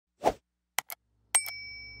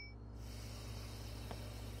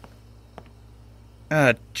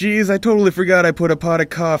Ah, geez, I totally forgot I put a pot of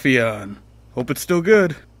coffee on. Hope it's still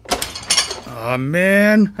good. Aw,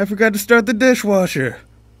 man, I forgot to start the dishwasher.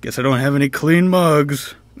 Guess I don't have any clean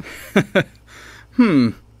mugs. I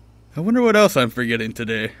wonder what else I'm forgetting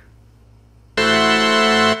today.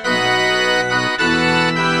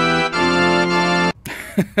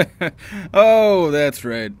 Oh, that's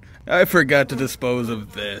right. I forgot to dispose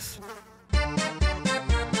of this.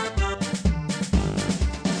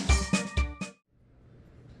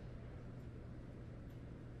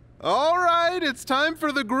 All right, it's time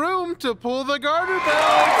for the groom to pull the garter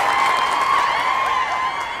belt.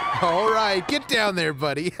 All right, get down there,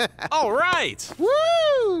 buddy. All right. Woo!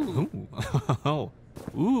 Ooh. Oh.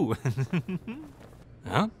 Ooh.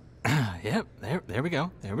 Huh? Yep. There we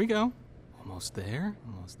go. There we go. Almost there.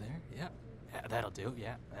 Almost there. Yep. Yeah, that'll do.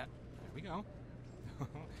 Yeah. There we go.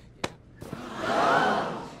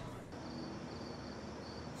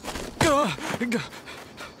 Yeah.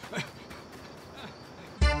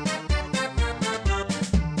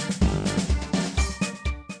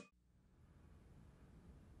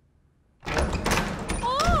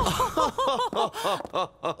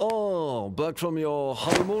 Oh, back from your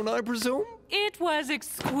honeymoon, I presume? It was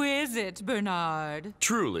exquisite, Bernard.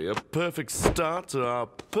 Truly a perfect start to our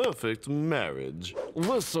perfect marriage.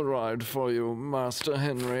 This a ride for you, Master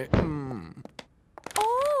Henry.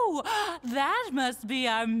 Oh, that must be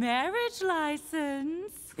our marriage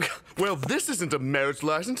license. Well, this isn't a marriage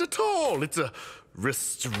license at all. It's a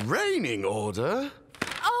restraining order.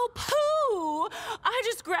 Oh, pooh! I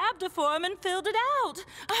just grabbed a form and filled it out.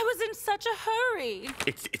 I was in such a hurry.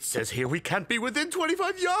 It says here we can't be within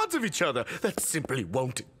 25 yards of each other. That simply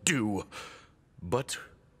won't do. But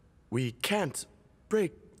we can't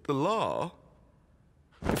break the law.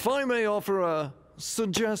 If I may offer a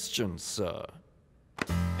suggestion, sir.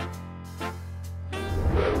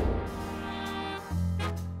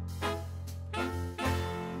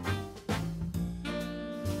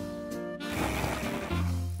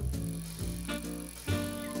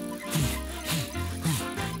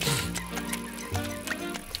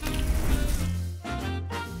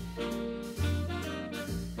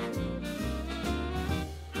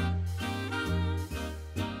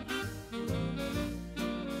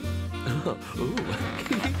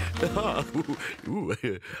 Ooh.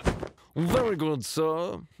 Very good,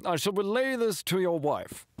 sir. I shall relay this to your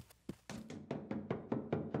wife.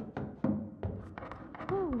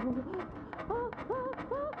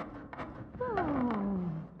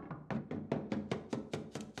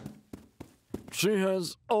 She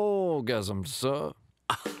has orgasmed, sir.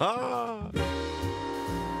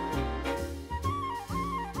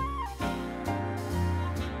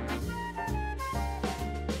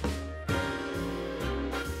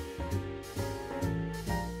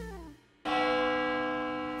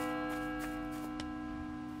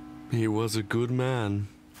 He was a good man.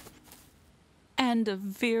 And a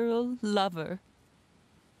virile lover.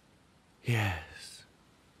 Yes.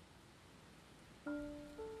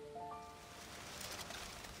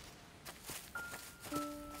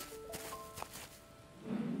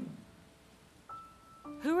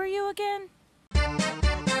 Who are you again?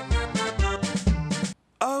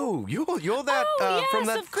 Oh, you're that yes, from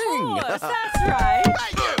that of thing. Course, that's right.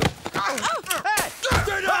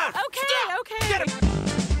 Stand up! Okay.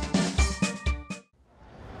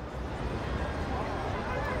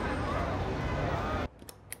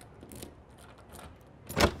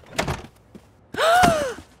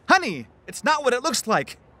 Honey, it's not what it looks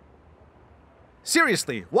like.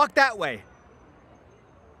 Seriously, walk that way.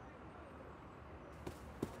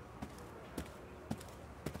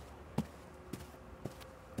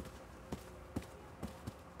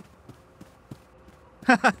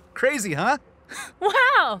 Crazy, huh?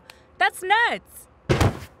 Wow, that's nuts.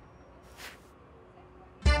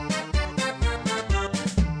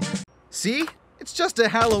 See? It's just a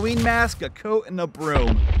Halloween mask, a coat, and a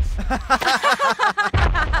broom.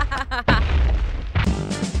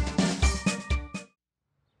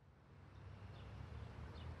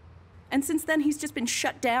 And since then, he's just been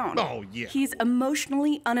shut down. Oh, yeah. He's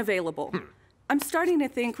emotionally unavailable. I'm starting to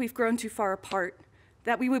think we've grown too far apart,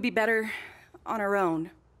 that we would be better on our own.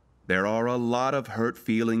 There are a lot of hurt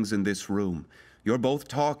feelings in this room. You're both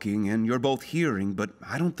talking and you're both hearing, but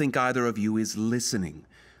I don't think either of you is listening.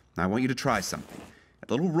 I want you to try something.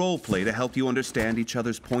 A little role play to help you understand each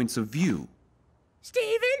other's points of view.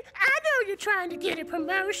 Steven, I know you're trying to get a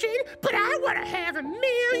promotion, but I want to have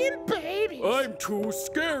 1,000,000 babies. I'm too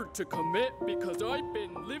scared to commit because I've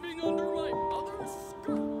been living under my mother's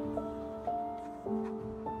skirt.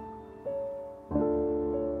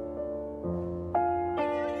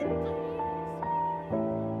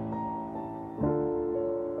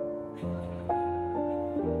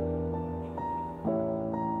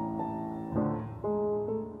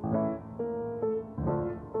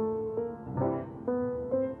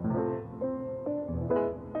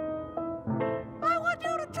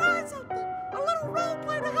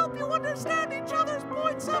 understand each other's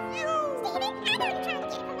points of view. Steven, I know you're trying to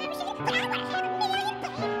get a promotion, but I want to have a million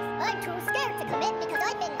babies. I'm too scared to commit because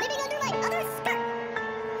I've been living under my mother's skirt.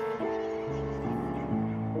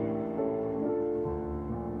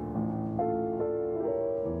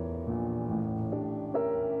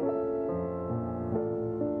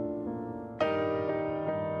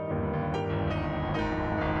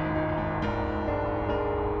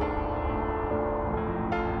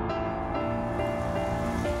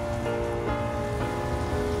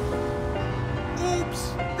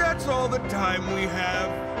 That's all the time we have.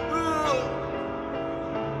 Ugh.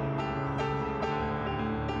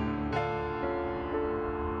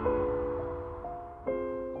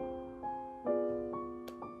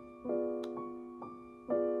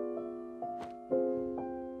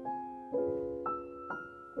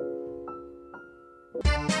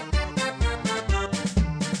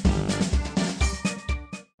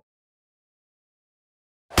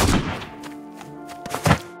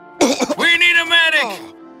 We need a medic!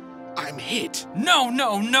 Oh, I'm hit. No,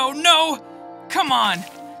 no, no, no! Come on!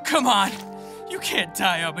 Come on! You can't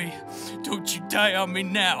die on me. Don't you die on me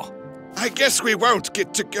now. I guess we won't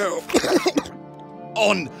get to go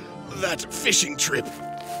on that fishing trip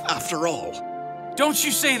after all. Don't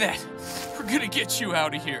you say that. We're gonna get you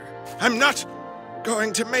out of here. I'm not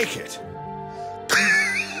going to make it.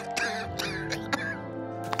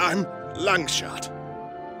 I'm lung shot.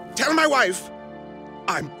 Tell my wife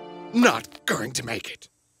I'm not going to make it.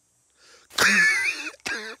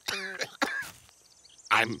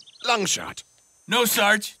 I'm lung shot. No,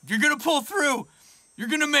 Sarge. You're gonna pull through. You're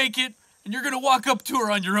gonna make it, and you're gonna walk up to her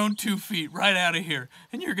on your own 2 feet right out of here,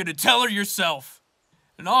 and you're gonna tell her yourself.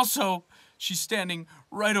 And also, she's standing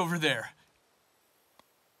right over there.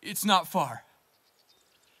 It's not far.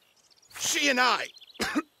 She and I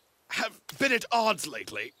have been at odds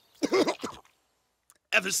lately.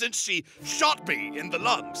 Ever since she shot me in the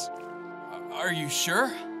lungs. Are you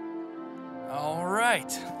sure? All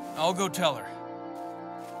right. I'll go tell her.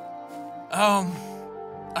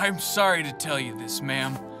 I'm sorry to tell you this,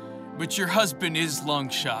 ma'am, but your husband is lung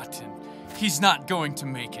shot, and he's not going to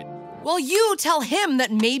make it. Well, you tell him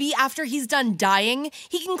that maybe after he's done dying,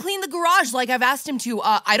 he can clean the garage like I've asked him to,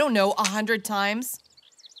 I don't know, 100 times.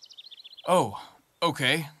 Oh,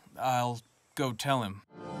 okay. I'll go tell him.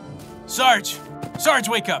 Sarge! Sarge,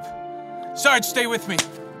 wake up! Sarge, stay with me.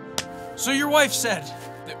 So your wife said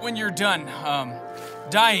that when you're done,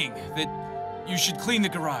 dying, that you should clean the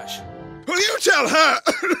garage. Will you tell her?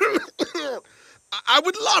 I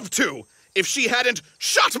would love to, if she hadn't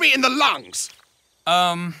shot me in the lungs.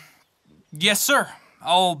 Yes, sir.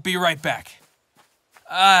 I'll be right back.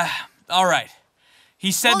 All right.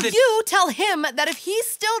 He said that— you tell him that if he's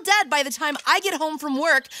still dead by the time I get home from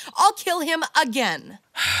work, I'll kill him again.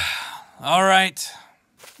 All right.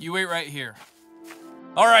 You wait right here.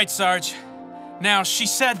 All right, Sarge. Now, she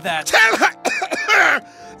said that— Tell her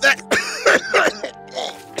that—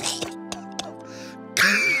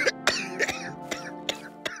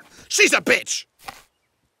 She's a bitch!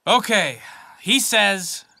 Okay. He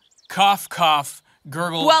says, cough, cough,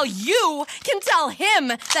 gurgle— Well, you can tell him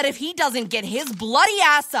that if he doesn't get his bloody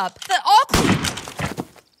ass up, that I'll clean—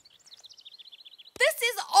 This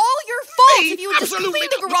is all your fault if you would just clean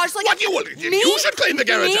the garage like— What you should clean the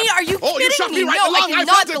garage Me? up. Are you Oh, you kidding shot me me? right No, in the lung. I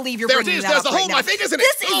cannot believe you're bringing that There's up the hole right in my now. fingers in it.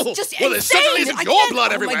 This is just well, there certainly insane. isn't I your can't- blood oh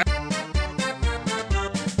my- everywhere.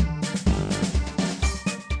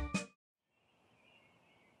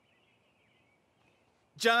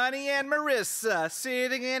 Johnny and Marissa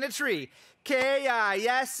sitting in a tree. K-I-S-S-I-N-G.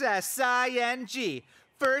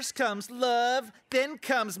 First comes love, then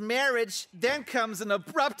comes marriage, then comes an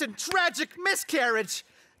abrupt and tragic miscarriage.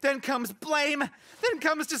 Then comes blame, then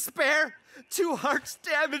comes despair. 2 hearts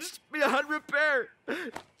damaged beyond repair.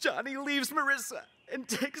 Johnny leaves Marissa and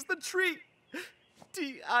takes the tree.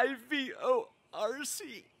 D-I-V-O-R-C-E.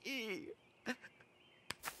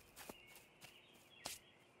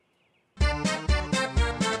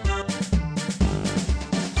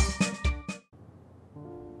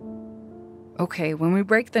 Okay, when we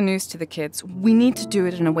break the news to the kids, we need to do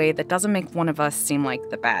it in a way that doesn't make one of us seem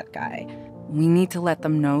like the bad guy. We need to let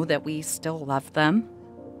them know that we still love them.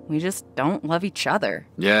 We just don't love each other.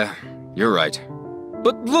 Yeah, you're right.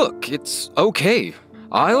 But look, it's okay.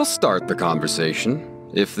 I'll start the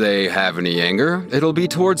conversation. If they have any anger, it'll be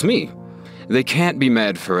towards me. They can't be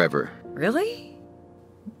mad forever. Really?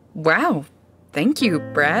 Wow. Thank you,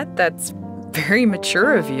 Brad. That's very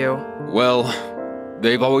mature of you. Well,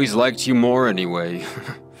 they've always liked you more anyway.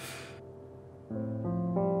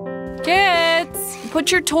 Kids,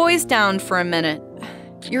 put your toys down for a minute.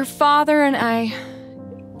 Your father and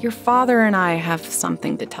I have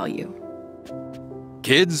something to tell you.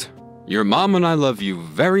 Kids, your mom and I love you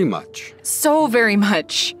very much. So very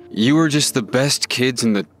much. You are just the best kids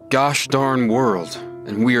in the gosh darn world,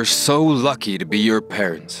 and we are so lucky to be your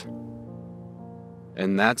parents.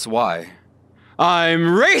 And that's why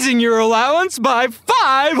I'm raising your allowance by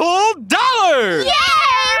 $5 whole! Yeah!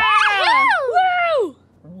 Woo!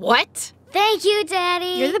 What? Thank you,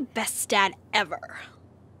 Daddy. You're the best dad ever.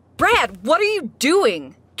 Brad, what are you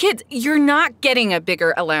doing? Kids, you're not getting a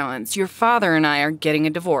bigger allowance. Your father and I are getting a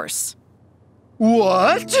divorce.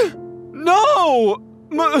 What? No!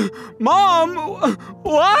 Mom,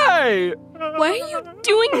 why? Why are you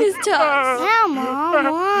doing this to us? Yeah, Mom,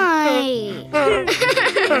 why?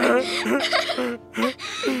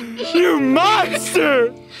 You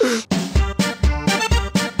monster!